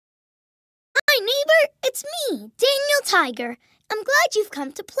Neighbor, it's me, Daniel Tiger. I'm glad you've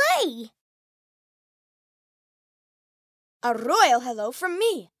come to play. A royal hello from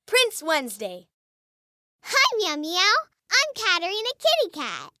me, Prince Wednesday. Hi, Meow Meow. I'm Katerina Kitty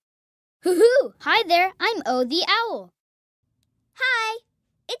Cat. Hoo-hoo! Hi there, I'm O the Owl. Hi,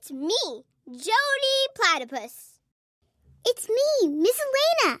 it's me, Jody Platypus. It's me, Miss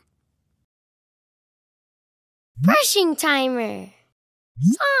Elena. Brushing timer.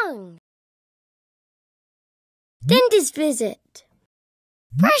 Song. Dentist visit.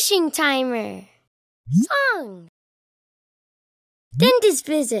 Brushing timer. Song. Dentist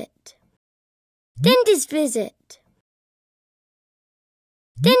visit. Dentist visit.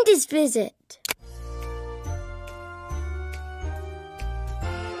 Dentist visit.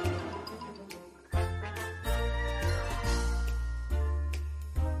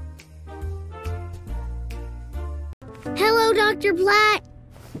 Hello, Dr. Black.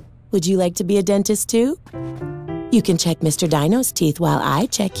 Would you like to be a dentist too? You can check Mr. Dino's teeth while I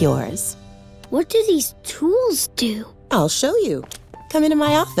check yours. What do these tools do? I'll show you. Come into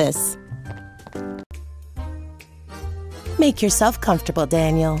my office. Make yourself comfortable,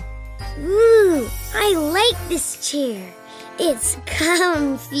 Daniel. Ooh, I like this chair. It's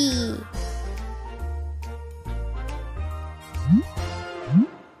comfy.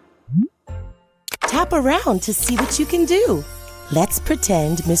 Tap around to see what you can do. Let's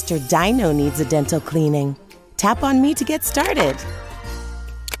pretend Mr. Dino needs a dental cleaning. Tap on me to get started.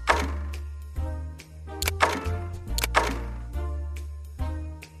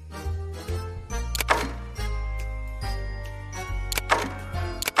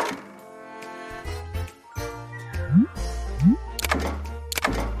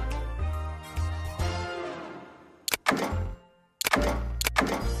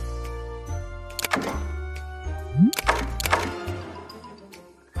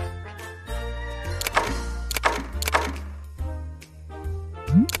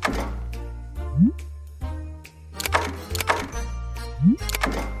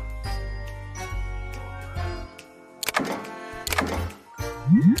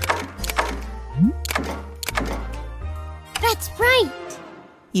 That's right.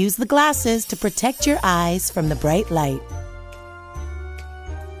 Use the glasses to protect your eyes from the bright light.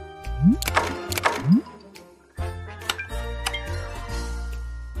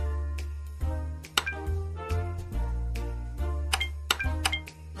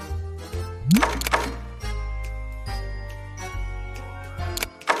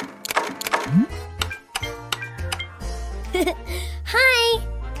 Hi.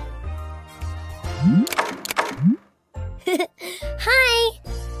 Hi.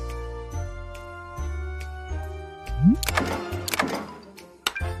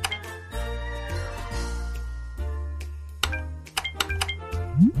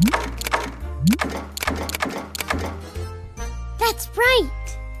 That's right.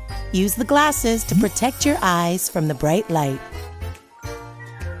 Use the glasses to protect your eyes from the bright light.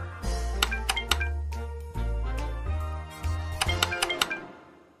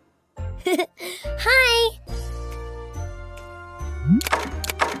 Hi.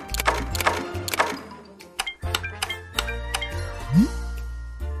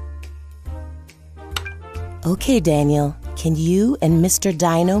 Okay, Daniel, can you and Mr.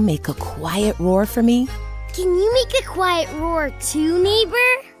 Dino make a quiet roar for me? Can you make a quiet roar too, neighbor?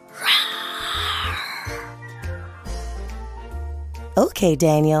 Okay,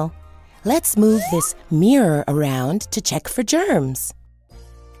 Daniel. Let's move this mirror around to check for germs.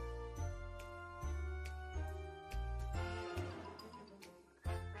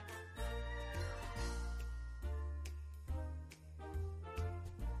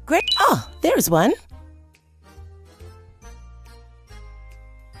 Great. Oh, there's one.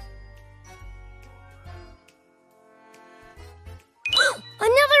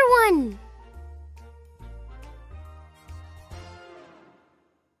 Another one.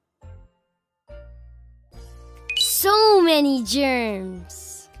 So many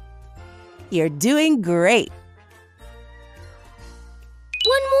germs. You're doing great.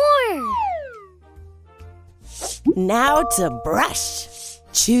 One more. Now to brush.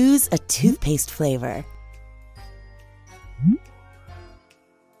 Choose a toothpaste flavor.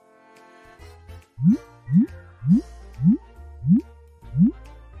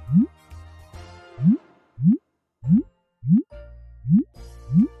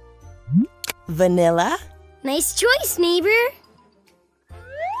 Vanilla. Nice choice, neighbor.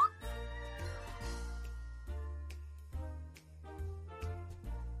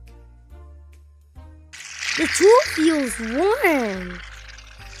 The tool feels warm.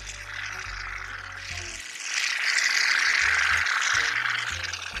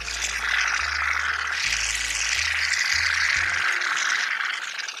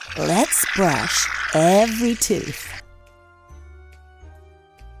 Let's brush every tooth.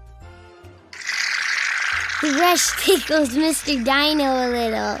 The brush tickles Mr. Dino a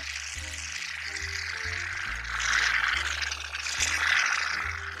little.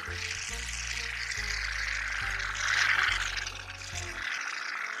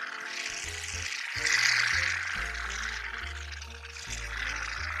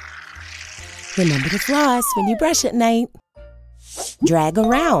 Remember to floss when you brush at night. Drag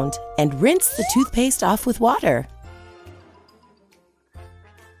around and rinse the toothpaste off with water.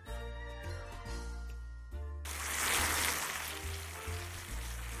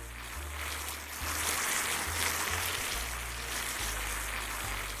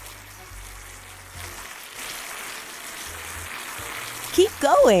 Keep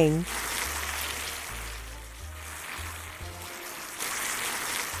going.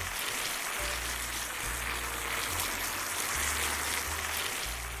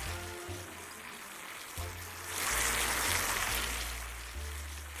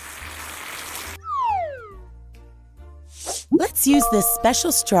 Let's use this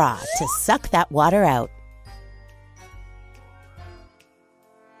special straw to suck that water out.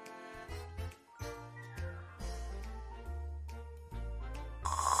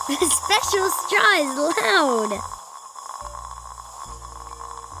 The special straw is loud.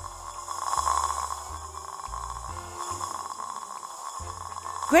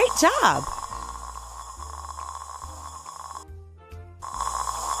 Great job!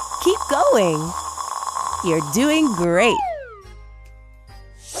 Keep going. You're doing great.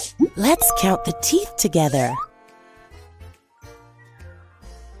 Let's count the teeth together.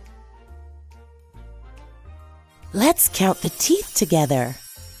 Let's count the teeth together.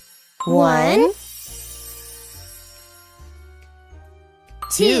 1,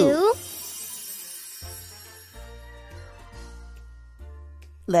 2.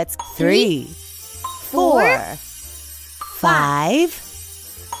 Let's 3, 4, 5,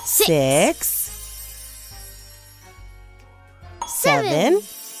 6, 7.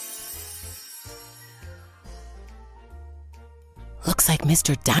 Looks like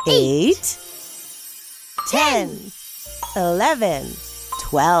Mr. 8, 10, 11,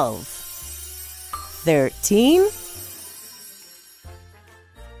 12, 13,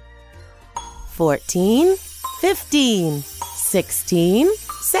 14, 15, 16,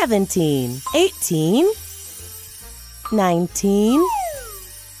 17, 18, 19.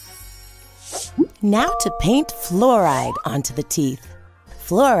 Now to paint fluoride onto the teeth.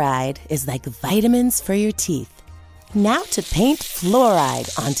 Fluoride is like vitamins for your teeth. Now to paint fluoride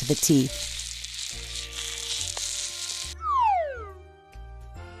onto the teeth.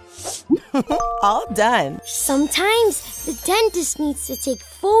 All done. Sometimes the dentist needs to take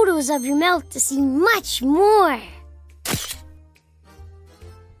photos of your mouth to see much more.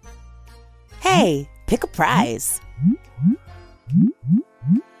 Hey, pick a prize.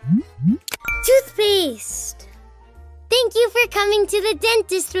 Toothpaste. Thank you for coming to the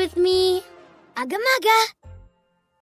dentist with me. Aga-maga!